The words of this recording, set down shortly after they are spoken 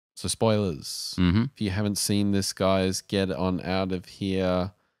So spoilers. If you haven't seen this, guys, get on out of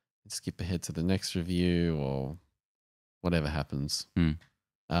here. Skip ahead to the next review or whatever happens.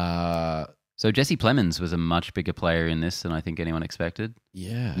 So Jesse Plemons was a much bigger player in this than I think anyone expected.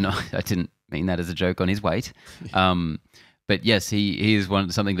 Yeah. No, I didn't mean that as a joke on his weight. But yes, he is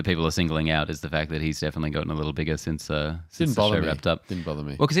something that people are singling out is the fact that he's definitely gotten a little bigger since the show wrapped up. Didn't bother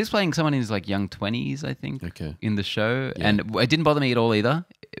me. Well, because he was playing someone in his like young 20s, I think, in the show. Yeah. And it didn't bother me at all either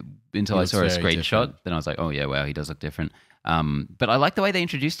until I saw a screenshot. Then I was like, oh yeah, wow, he does look different. But I like the way they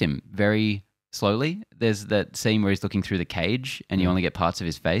introduced him very slowly. There's that scene where he's looking through the cage and you only get parts of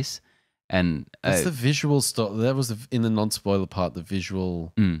his face. And that's the visual stuff. That was in the non-spoiler part, the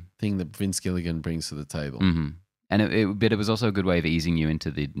visual thing that Vince Gilligan brings to the table. And but it was also a good way of easing you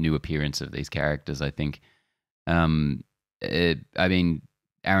into the new appearance of these characters, I think. I mean,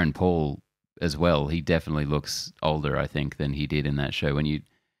 Aaron Paul as well, he definitely looks older, I think, than he did in that show.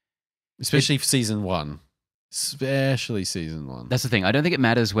 Especially for season one. Especially season one. That's the thing. I don't think it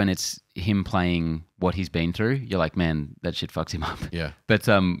matters when it's him playing what he's been through. You're like, man, that shit fucks him up. Yeah. But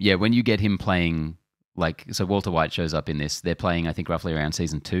when you get him playing, like, so Walter White shows up in this. They're playing, I think, roughly around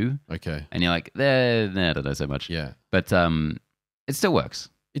season 2. Okay. And you're like, I don't know so much. Yeah. But it still works.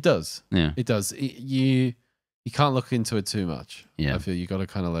 It does. Yeah. It does. You can't look into it too much. Yeah. I feel you got to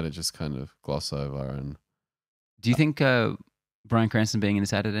kind of let it just kind of gloss over. And do you think Bryan Cranston being in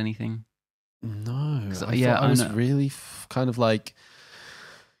this added anything? No. I was really kind of like,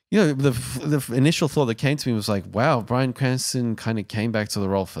 the initial thought that came to me was like, wow, Bryan Cranston kind of came back to the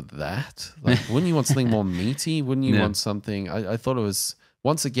role for that. Like, wouldn't you want something more meaty? Wouldn't you want something? I thought it was,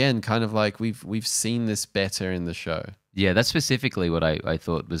 once again, kind of like we've seen this better in the show. Yeah, that's specifically what I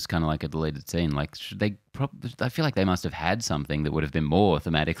thought was kind of like a deleted scene. Like, I feel like they must have had something that would have been more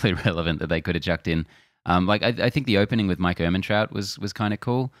thematically relevant that they could have chucked in. I think the opening with Mike Ehrmantraut was kind of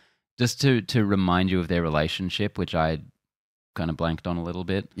cool, just to remind you of their relationship, which I kind of blanked on a little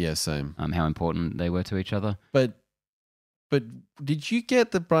bit. Yeah, same. How important they were to each other. But did you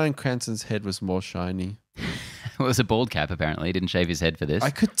get that Bryan Cranston's head was more shiny? It was a bald cap, apparently. He didn't shave his head for this.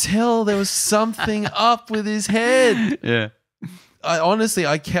 I could tell there was something up with his head. Yeah. I honestly,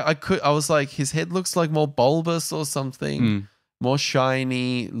 I was like, his head looks like more bulbous or something. More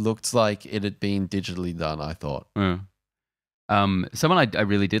shiny. Looked like it had been digitally done, I thought. Someone I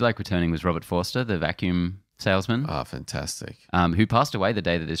really did like returning was Robert Forster, the vacuum salesman. Ah, fantastic. Who passed away the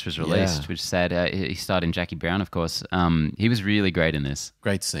day that this was released, which is sad. He starred in Jackie Brown, of course. He was really great in this.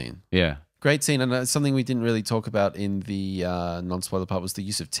 Great scene. Yeah. Great scene. And something we didn't really talk about in the non-spoiler part was the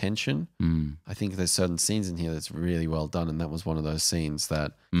use of tension. I think there's certain scenes in here that's really well done. And that was one of those scenes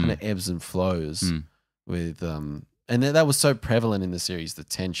that kind of ebbs and flows with... and that was so prevalent in the series, the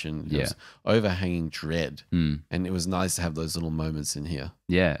tension. It was overhanging dread. And it was nice to have those little moments in here.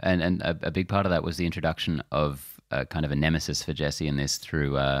 Yeah, and a big part of that was the introduction of kind of a nemesis for Jesse in this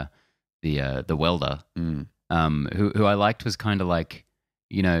through the welder, who I liked was kind of like,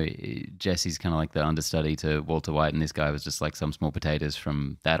 Jesse's kind of like the understudy to Walter White, and this guy was just like some small potatoes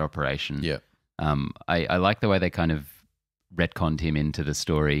from that operation. Yeah. I like the way they kind of retconned him into the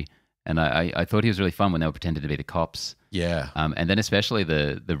story. And I thought he was really fun when they were pretending to be the cops. Yeah. And then especially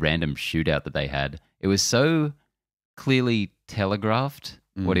the random shootout that they had. It was so clearly telegraphed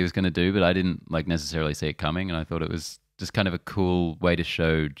what he was going to do, but I didn't like necessarily see it coming. And I thought it was just kind of a cool way to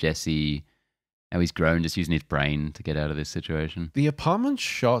show Jesse how he's grown, just using his brain to get out of this situation. The apartment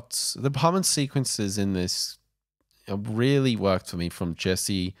sequences in this really worked for me, from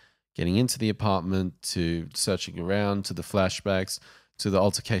Jesse getting into the apartment to searching around to the flashbacks to the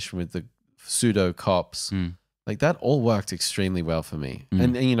altercation with the pseudo cops. Like, that all worked extremely well for me.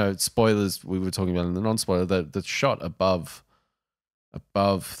 And spoilers, we were talking about in the non-spoiler, the shot above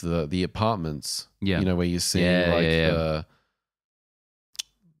the apartments, where you're seeing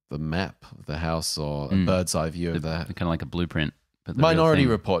the map of the house, or a bird's eye view of that. Kind of like a blueprint. But Minority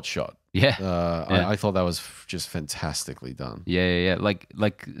Report shot. Yeah. I thought that was just fantastically done. Yeah.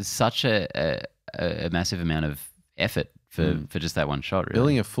 Like such a massive amount of effort for just that one shot, really.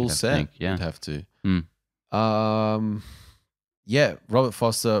 Building a full set, you'd have to. Robert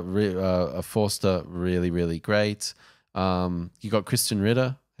Forster, really, really great. You got Kristen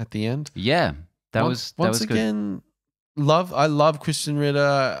Ritter at the end. Yeah, that was again good. I love Kristen Ritter.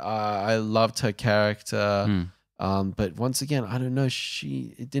 I loved her character. But once again, I don't know,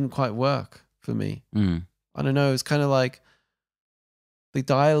 it didn't quite work for me. I don't know. It was kind of like the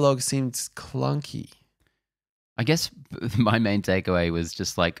dialogue seemed clunky. I guess my main takeaway was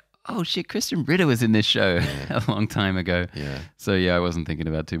just like, oh shit, Kristen Ritter was in this show a long time ago. Yeah. So I wasn't thinking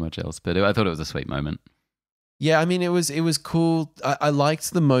about too much else, but I thought it was a sweet moment. Yeah, I mean, it was cool. I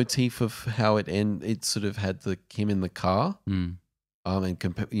liked the motif of how it sort of had him in the car, Mm. and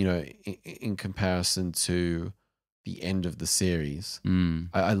in comparison to the end of the series. Mm.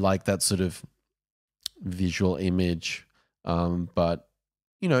 I like that sort of visual image, but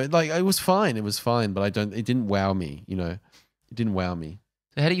like it was fine. It was fine, but it didn't wow me. It didn't wow me.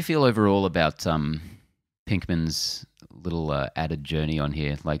 So how do you feel overall about Pinkman's little added journey on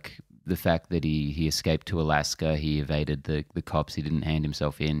here? Like the fact that he escaped to Alaska, he evaded the cops, he didn't hand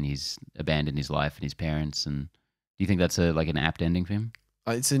himself in, he's abandoned his life and his parents. And do you think that's like an apt ending for him?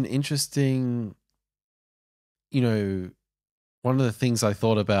 It's an interesting, one of the things I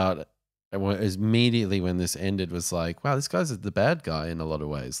thought about immediately when this ended was like, wow, this guy's the bad guy in a lot of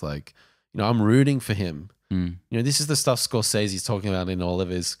ways. Like, I'm rooting for him. Mm. This is the stuff Scorsese's talking about in all of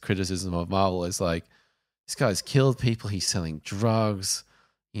his criticism of Marvel. Is like, this guy's killed people. He's selling drugs.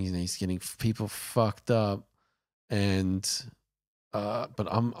 He's getting people fucked up, and but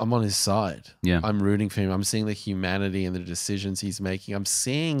I'm on his side. Yeah, I'm rooting for him. I'm seeing the humanity and the decisions he's making. I'm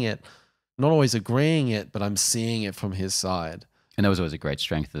seeing it, not always agreeing it, but I'm seeing it from his side. and that was always a great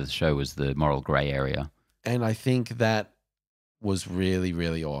strength of the show, was the moral gray area. And I think that was really,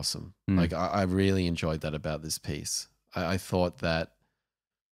 really awesome. Mm. Like I really enjoyed that about this piece. I thought that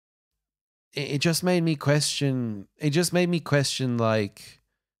it just made me question. It just made me question, like,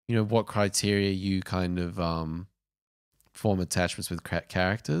 what criteria you kind of form attachments with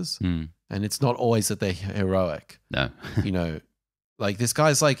characters. Mm. And it's not always that they're heroic. No. Like this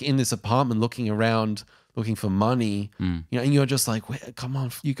guy's like in this apartment looking around, looking for money, Mm. and you're just like, come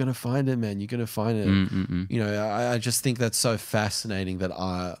on, you're going to find it, man. You're going to find it. I just think that's so fascinating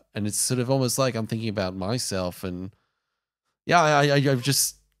and it's sort of almost like I'm thinking about myself, and yeah, I'm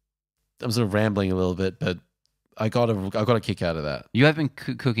sort of rambling a little bit, but I got a kick out of that. You have been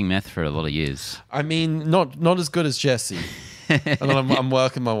cooking meth for a lot of years. I mean, not as good as Jesse, and I'm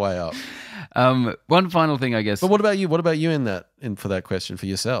working my way up. One final thing, I guess. But what about you? What about you for that question for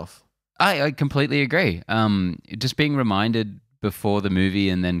yourself? I completely agree. Just being reminded before the movie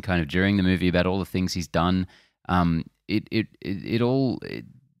and then kind of during the movie about all the things he's done. The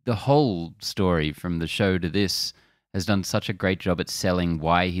whole story from the show to this has done such a great job at selling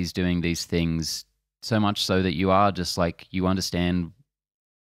why he's doing these things, so much so that you are just like, you understand,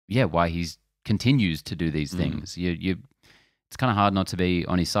 why he continues to do these things. It's kind of hard not to be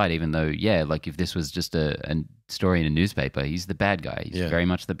on his side, even though, like if this was just a story in a newspaper, he's the bad guy. He's very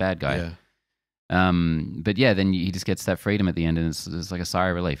much the bad guy. Yeah. But then he just gets that freedom at the end, and it's like a sigh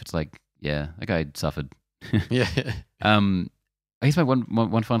of relief. It's like, that guy suffered. Yeah. I guess my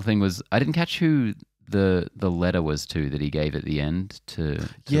one final thing was, I didn't catch who the letter was to that he gave at the end to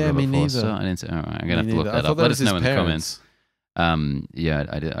me Robert Forster. neither. I didn't say, I'm gonna have to look I that thought up. that Let was us know his in the parents. comments.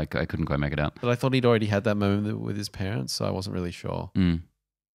 I couldn't quite make it out. But I thought he'd already had that moment with his parents, so I wasn't really sure. Mm.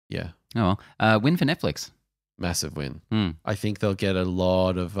 Yeah. Oh well. Win for Netflix. Massive win. Mm. I think they'll get a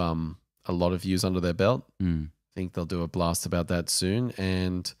lot of views under their belt. Mm. I think they'll do a blast about that soon.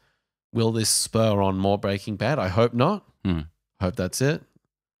 And will this spur on more Breaking Bad? I hope not. Mm. Hope that's it.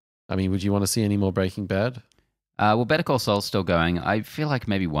 I mean, would you want to see any more Breaking Bad? Well, Better Call Saul's still going. I feel like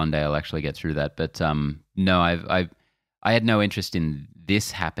maybe one day I'll actually get through that. But no, I had no interest in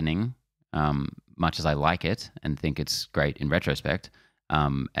this happening, much as I like it and think it's great in retrospect. I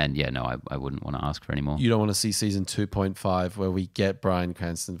wouldn't want to ask for any more. You don't want to see season 2.5 where we get Bryan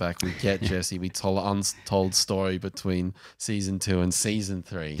Cranston back, we get Jesse, we tell an untold story between season 2 and season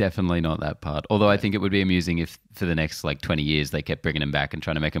 3. Definitely not that part. Although I think it would be amusing if for the next 20 years they kept bringing him back and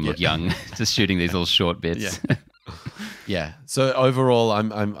trying to make him look young, just shooting these little short bits. Yeah. Yeah. So overall,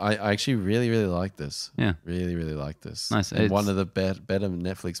 I actually really, really like this. Yeah. Really, really like this. Nice. And one of the better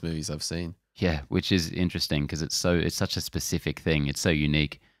Netflix movies I've seen. Yeah, which is interesting because it's such a specific thing. It's so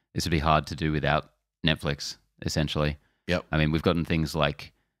unique. This would be hard to do without Netflix, essentially. Yep. I mean, we've gotten things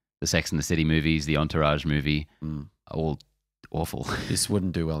like the Sex and the City movies, the Entourage movie, all awful. This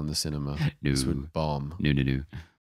wouldn't do well in the cinema. No. This would bomb. No.